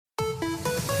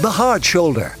The Hard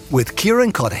Shoulder with Kieran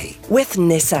with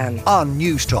Nissan on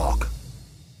Newstalk.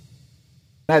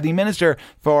 Now, the Minister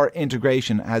for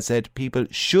Integration has said people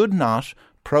should not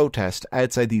protest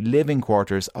outside the living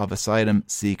quarters of asylum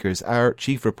seekers. Our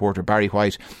chief reporter, Barry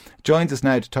Whyte, joins us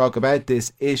now to talk about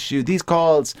this issue. These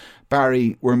calls,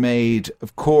 Barry, were made,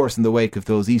 of course, in the wake of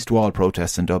those East Wall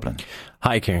protests in Dublin.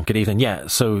 Hi, Kieran. Good evening. Yeah,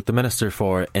 so the Minister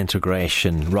for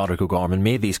Integration, Roderick O'Gorman,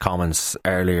 made these comments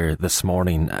earlier this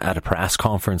morning at a press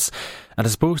conference. And I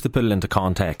suppose to put it into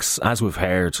context, as we've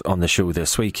heard on the show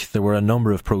this week, there were a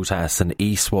number of protests in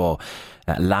East Wall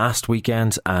last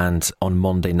weekend and on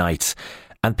Monday night.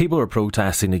 And people are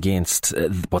protesting against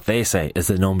what they say is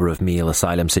the number of male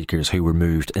asylum seekers who were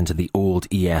moved into the old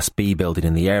ESB building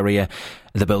in the area.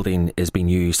 The building is being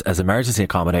used as emergency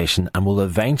accommodation and will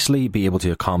eventually be able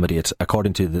to accommodate,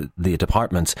 according to the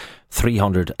department,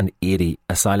 380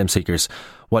 asylum seekers.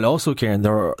 While also, Kieran,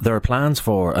 there are plans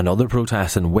for another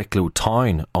protest in Wicklow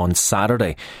Town on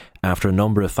Saturday, after a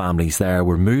number of families there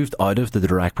were moved out of the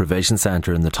direct provision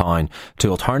centre in the town to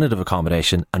alternative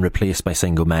accommodation and replaced by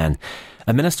single men.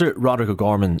 And Minister Roderick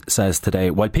O'Gorman says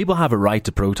today, while people have a right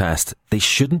to protest, they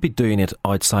shouldn't be doing it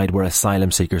outside where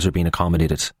asylum seekers are being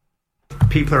accommodated.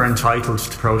 People are entitled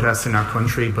to protest in our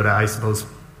country, but I suppose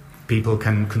people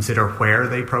can consider where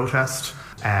they protest.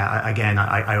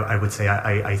 I would say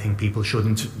I think people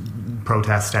shouldn't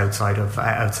protest outside of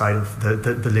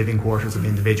the living quarters of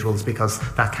individuals, because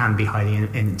that can be highly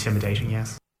intimidating,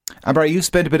 yes. And Barry, you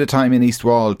spent a bit of time in East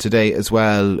Wall today as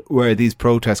well, where these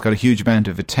protests got a huge amount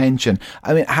of attention.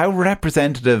 I mean, how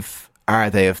representative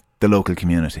are they of the local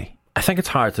community? I think it's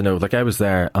hard to know. Like, I was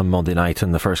there on Monday night,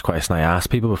 and the first question I asked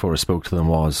people before I spoke to them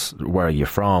was, where are you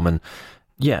from? And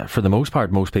yeah, for the most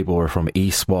part, most people were from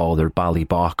East Wall or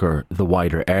Ballybock or the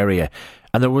wider area.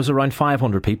 And there was around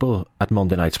 500 people at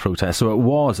Monday night's protest, so it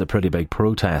was a pretty big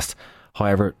protest.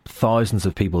 However, thousands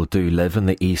of people do live in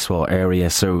the East Wall area,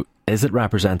 so is it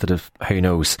representative? Who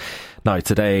knows? Now,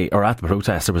 today, or at the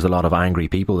protest, there was a lot of angry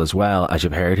people as well, as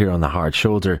you've heard here on The Hard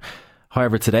Shoulder.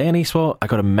 However, today in East Wall, I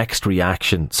got a mixed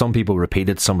reaction. Some people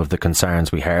repeated some of the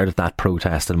concerns we heard at that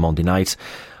protest on Monday night,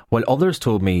 while others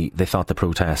told me they thought the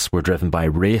protests were driven by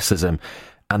racism.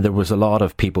 And there was a lot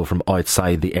of people from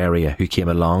outside the area who came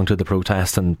along to the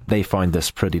protest, and they found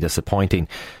this pretty disappointing.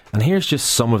 And here's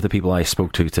just some of the people I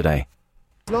spoke to today.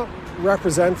 It's not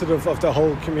representative of the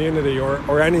whole community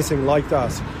or anything like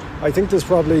that. I think there's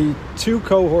probably two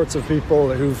cohorts of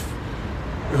people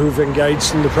who've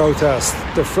engaged in the protest.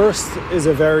 The first is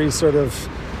a very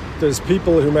there's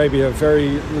people who maybe have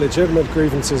very legitimate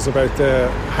grievances about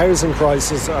the housing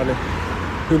crisis and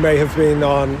who may have been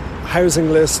on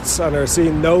housing lists and are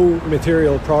seeing no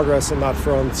material progress on that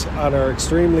front and are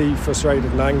extremely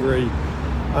frustrated and angry.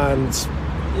 And,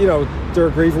 you know,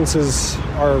 their grievances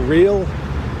are real.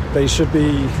 They should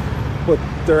be, but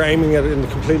they're aiming it in the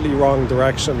completely wrong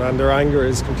direction, and their anger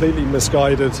is completely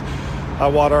misguided at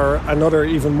what are another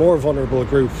even more vulnerable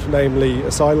group, namely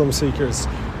asylum seekers.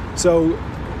 So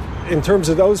in terms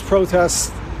of those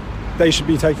protests, they should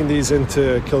be taking these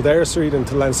into Kildare Street,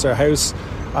 into Leinster House,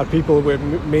 at people with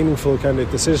meaningful kind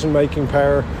of decision-making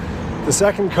power. The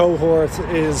second cohort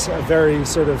is a very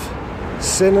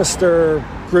sinister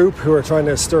group who are trying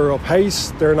to stir up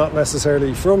hate. They're not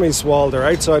necessarily from East Wall, they're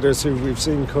outsiders who we've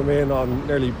seen come in on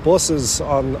nearly buses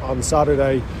on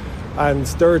Saturday, and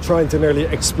they're trying to nearly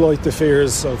exploit the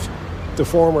fears of the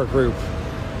former group.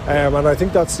 And I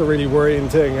think that's the really worrying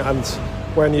thing. And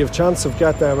when you have a chance of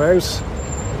get them out,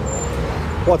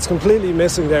 what's completely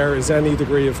missing there is any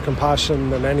degree of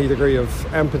compassion and any degree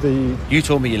of empathy. You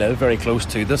told me you live very close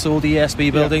to this old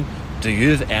ESB building. Yeah. Do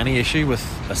you have any issue with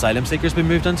asylum seekers being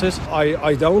moved into it?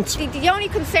 I don't. The only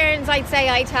concerns I'd say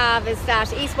I'd have is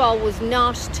that East Wall was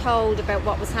not told about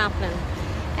what was happening.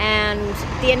 And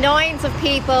the annoyance of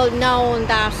people knowing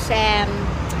that,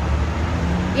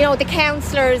 the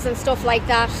councillors and stuff like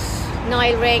that,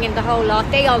 Niall Ring and the whole lot,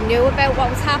 they all knew about what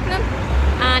was happening.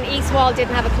 And East Wall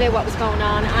didn't have a clue what was going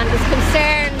on. And there's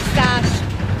concerns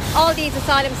that all these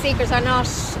asylum seekers are not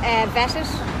vetted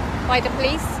by the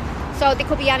police. So they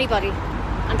could be anybody.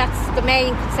 And that's the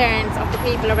main concerns of the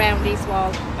people around East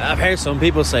Wall. I've heard some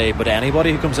people say, but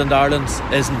anybody who comes into Ireland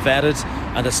isn't vetted,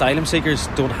 and asylum seekers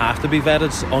don't have to be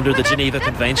vetted under the Geneva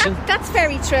Convention. That's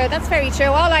very true. That's very true.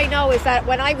 All I know is that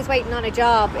when I was waiting on a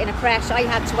job in a creche, I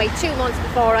had to wait 2 months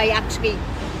before I actually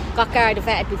got Garda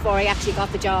vetted, before I actually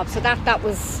got the job. So that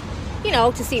was,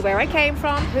 to see where I came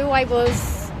from, who I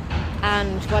was,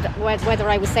 and whether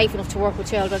I was safe enough to work with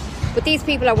children. But these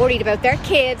people are worried about their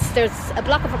kids. There's a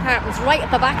block of apartments right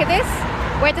at the back of this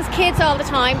where there's kids all the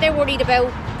time. They're worried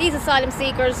about these asylum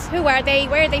seekers. Who are they?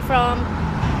 Where are they from?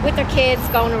 with their kids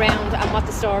going around and what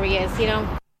the story is, you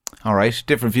know. All right,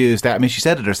 different views there. I mean, she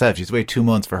said it herself. She's waited 2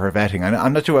 months for her vetting.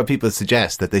 I'm not sure what people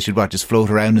suggest, that they should just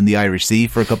float around in the Irish Sea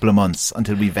for a couple of months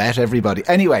until we vet everybody.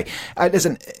 Anyway,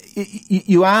 listen,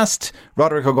 you asked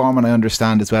Roderick O'Gorman, I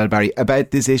understand as well, Barry,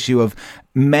 about this issue of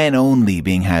men only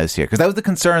being housed here, because that was the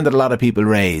concern that a lot of people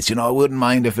raised. You know, I wouldn't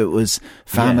mind if it was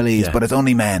families, but it's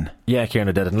only men. Yeah, Kieran,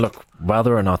 I did. And look,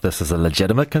 whether or not this is a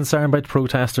legitimate concern by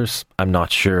protesters, I'm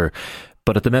not sure.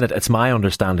 But at the minute, it's my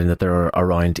understanding that there are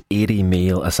around 80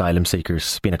 male asylum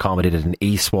seekers being accommodated in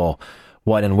Eastwall,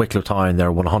 while in Wicklow Town there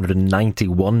are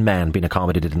 191 men being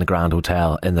accommodated in the Grand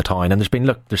Hotel in the town. And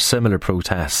there's similar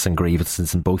protests and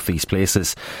grievances in both these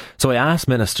places. So I asked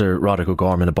Minister Roderick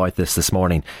O'Gorman about this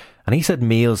morning, and he said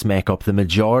males make up the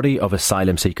majority of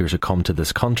asylum seekers who come to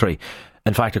this country.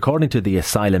 In fact, according to the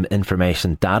Asylum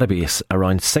Information Database,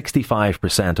 around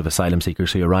 65% of asylum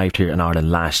seekers who arrived here in Ireland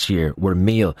last year were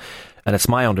male. And it's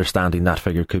my understanding that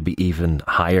figure could be even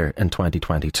higher in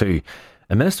 2022.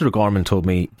 And Minister O'Gorman told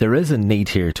me there is a need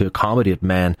here to accommodate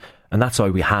men, and that's why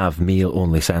we have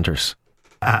male-only centres.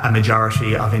 A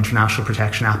majority of international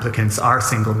protection applicants are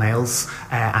single males,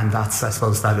 and that's, I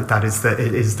suppose, that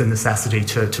is the necessity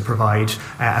to provide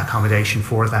accommodation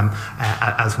for them.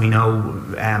 As we know,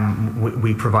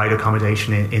 we provide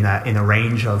accommodation in a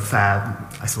range of,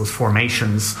 I suppose,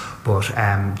 formations, but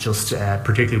just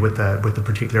particularly with the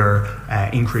particular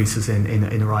increases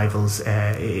in arrivals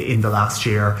in the last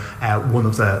year, one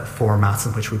of the formats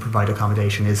in which we provide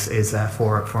accommodation is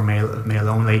for male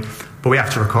only. But we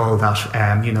have to recall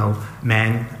that,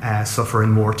 men suffer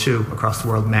in war too. Across the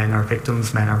world, men are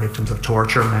victims of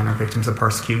torture, men are victims of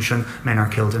persecution, men are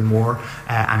killed in war,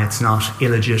 and it's not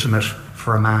illegitimate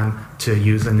for a man to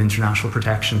use an international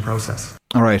protection process.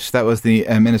 All right, that was the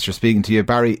Minister speaking to you.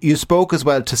 Barry, you spoke as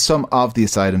well to some of the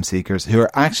asylum seekers who are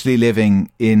actually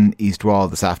living in Eastwall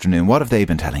this afternoon. What have they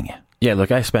been telling you? Yeah,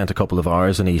 look, I spent a couple of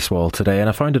hours in Eastwall today, and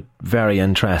I found it very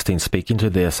interesting speaking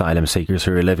to the asylum seekers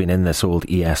who are living in this old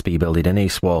ESB building in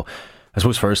Eastwall. I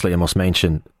suppose firstly I must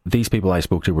mention these people I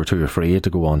spoke to were too afraid to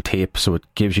go on tape, so it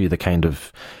gives you the kind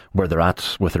of where they're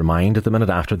at with their mind at the minute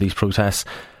after these protests.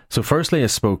 So firstly I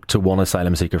spoke to one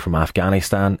asylum seeker from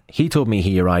Afghanistan. He told me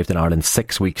he arrived in Ireland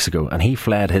 6 weeks ago and he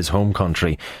fled his home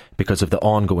country because of the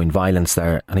ongoing violence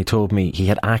there, and he told me he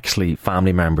had actually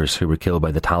family members who were killed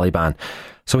by the Taliban.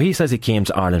 So he says he came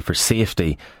to Ireland for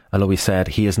safety, although he said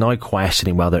he is now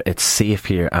questioning whether it's safe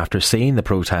here after seeing the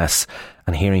protests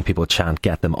and hearing people chant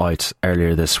 "get them out"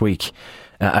 earlier this week.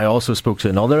 I also spoke to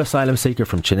another asylum seeker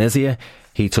from Tunisia.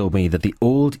 He told me that the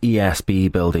old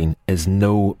ESB building is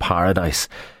no paradise.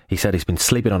 He said he's been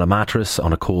sleeping on a mattress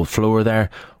on a cold floor there,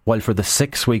 while for the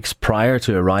 6 weeks prior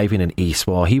to arriving in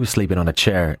Eastwall, he was sleeping on a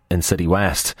chair in City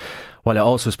West. While I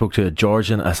also spoke to a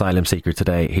Georgian asylum seeker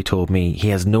today, he told me he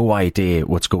has no idea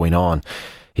what's going on.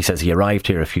 He says he arrived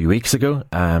here a few weeks ago.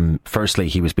 Firstly,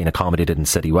 he was being accommodated in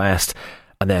City West,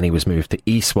 and then he was moved to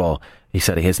Eastwall. He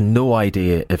said he has no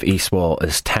idea if Eastwall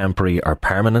is temporary or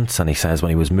permanent, and he says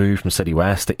when he was moved from City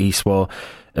West to Eastwall,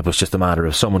 it was just a matter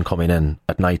of someone coming in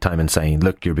at night time and saying,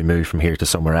 look, you'll be moved from here to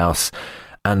somewhere else.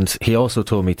 And he also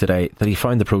told me today that he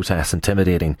found the protests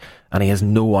intimidating, and he has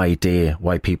no idea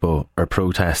why people are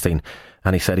protesting.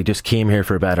 And he said he just came here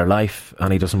for a better life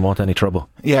and he doesn't want any trouble.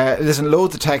 Yeah, listen,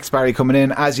 loads of texts, Barry, coming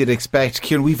in, as you'd expect.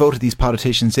 Kieran, we voted these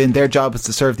politicians in. Their job is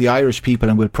to serve the Irish people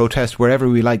and we'll protest wherever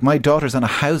we like. My daughter's on a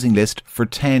housing list for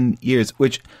 10 years,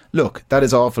 which, look, that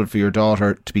is awful for your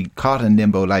daughter to be caught in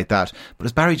limbo like that. But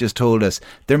as Barry just told us,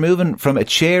 they're moving from a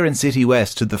chair in City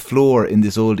West to the floor in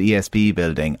this old ESB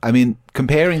building. I mean,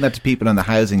 comparing that to people on the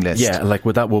housing list. Yeah, like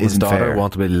would that woman's daughter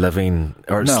want to be living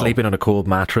or sleeping on a cold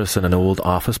mattress in an old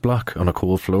office block on a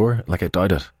cold floor? Like, I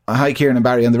doubt it. Hi, Kieran and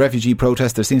Barry. On the refugee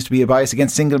protest, there seems to be a bias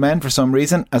against single men for some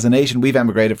reason. As a nation, we've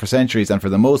emigrated for centuries, and for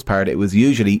the most part, it was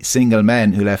usually single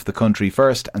men who left the country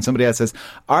first. And somebody else says,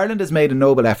 Ireland has made a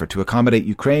noble effort to accommodate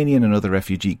Ukrainian and other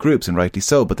refugee groups, and rightly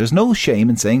so, but there's no shame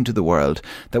in saying to the world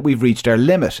that we've reached our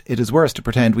limit. It is worse to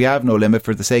pretend we have no limit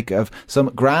for the sake of some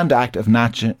grand act of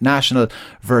national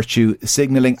virtue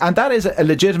signalling. And that is a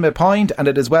legitimate point, and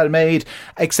it is well made,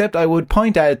 except I would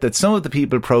point out that some of the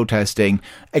people protesting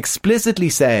explicitly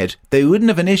said they wouldn't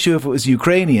have an issue if it was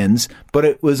Ukrainians, but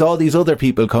it was all these other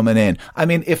people coming in. I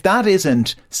mean, if that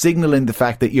isn't signalling the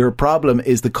fact that your problem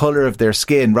is the colour of their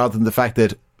skin rather than the fact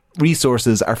that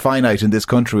resources are finite in this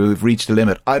country, we've reached a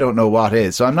limit, I don't know what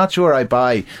is. So I'm not sure I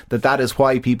buy that is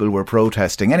why people were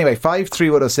protesting. Anyway,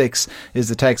 53106 is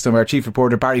the text number. Our chief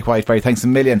reporter Barry Whyte. Barry, thanks a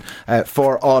million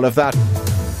for all of that.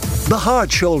 The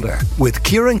Hard Shoulder with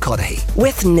Kieran Cuddihy.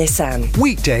 With Nissan.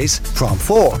 Weekdays from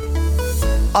 4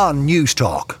 on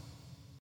Newstalk.